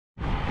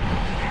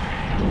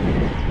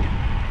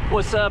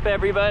What's up,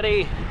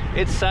 everybody?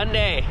 It's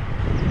Sunday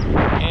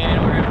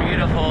and we're in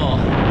beautiful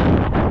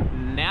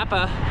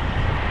Napa.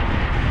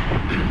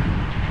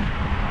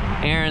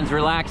 Aaron's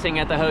relaxing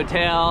at the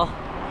hotel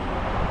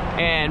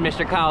and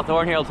Mr. Kyle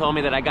Thornhill told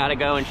me that I gotta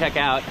go and check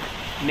out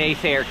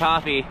Naysayer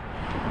Coffee,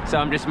 so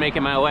I'm just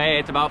making my way.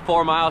 It's about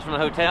 4 miles from the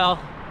hotel.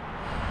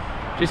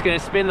 Just gonna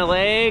spin the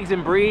legs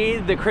and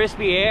breathe the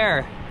crispy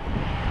air.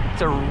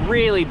 It's a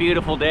really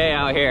beautiful day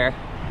out here.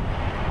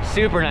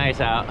 Super nice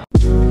out.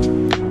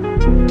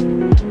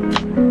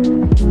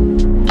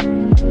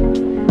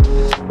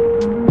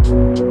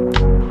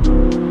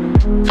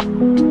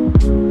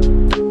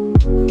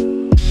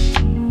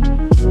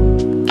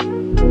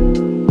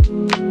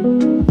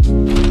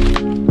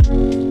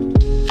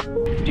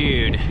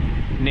 Dude,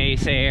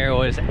 Naysayer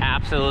was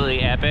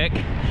absolutely epic.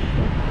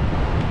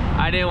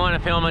 I didn't want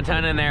to film a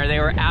ton in there. They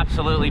were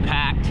absolutely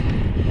packed.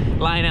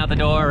 Line out the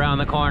door around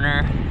the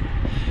corner.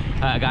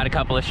 Got a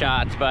couple of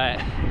shots, but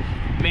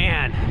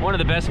man, one of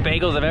the best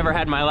bagels I've ever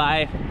had in my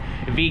life.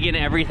 Vegan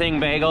everything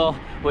bagel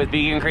with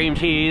vegan cream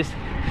cheese,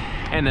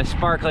 and the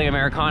sparkling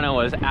Americano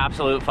was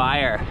absolute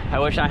fire. I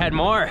wish I had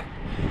more.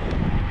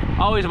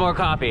 Always more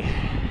coffee.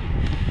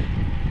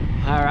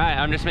 All right,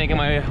 I'm just making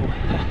my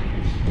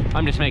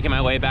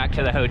way back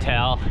to the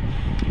hotel,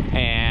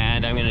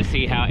 and I'm gonna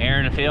see how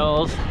Aaron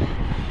feels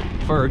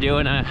for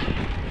doing a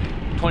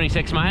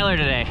 26 miler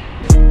today.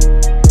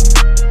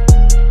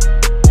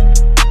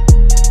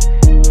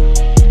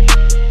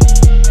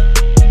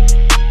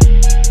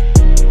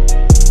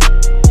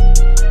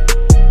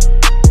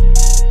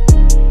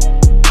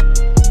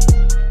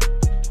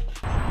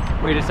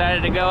 We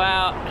decided to go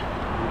out.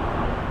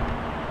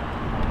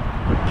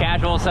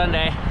 Casual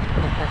Sunday.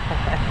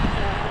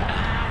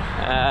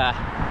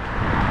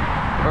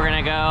 We're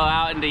gonna go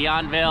out into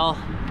Yountville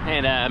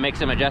and make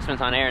some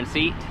adjustments on Aaron's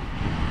seat,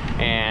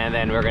 and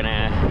then we're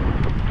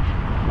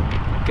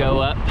gonna go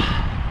up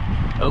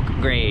Oak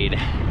Grade.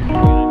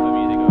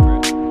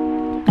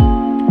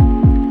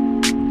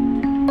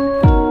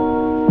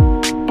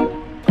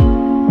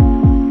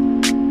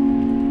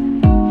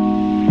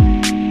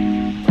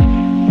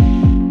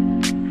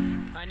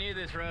 I knew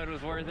this road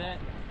was worth it.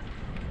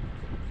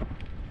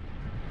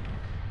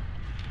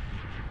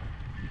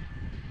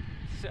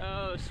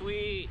 So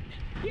sweet.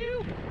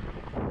 Phew.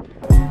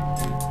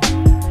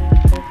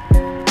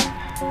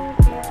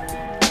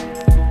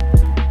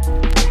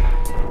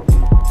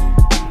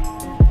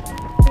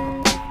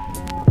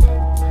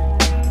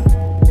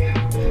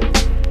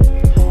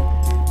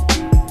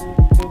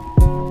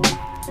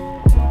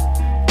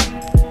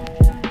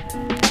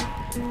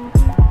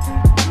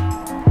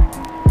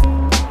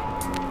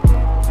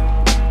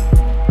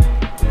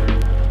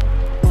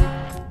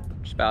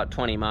 Just about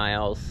 20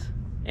 miles.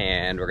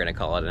 And we're gonna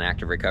call it an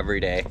active recovery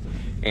day.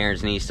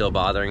 Aaron's knee's still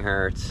bothering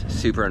her. It's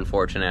super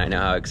unfortunate. I know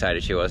how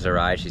excited she was to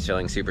ride. She's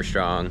feeling super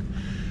strong.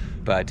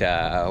 But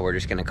we're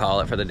just gonna call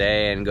it for the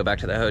day and go back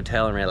to the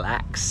hotel and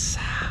relax.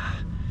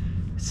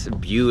 It's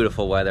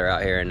beautiful weather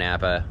out here in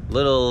Napa.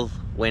 Little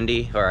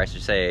windy, or I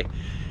should say,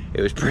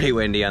 it was pretty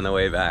windy on the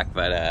way back,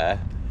 but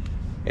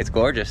it's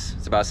gorgeous.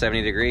 It's about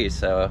 70 degrees,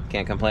 so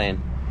can't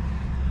complain.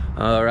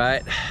 All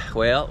right,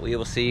 well, we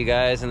will see you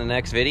guys in the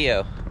next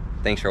video.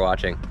 Thanks for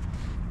watching.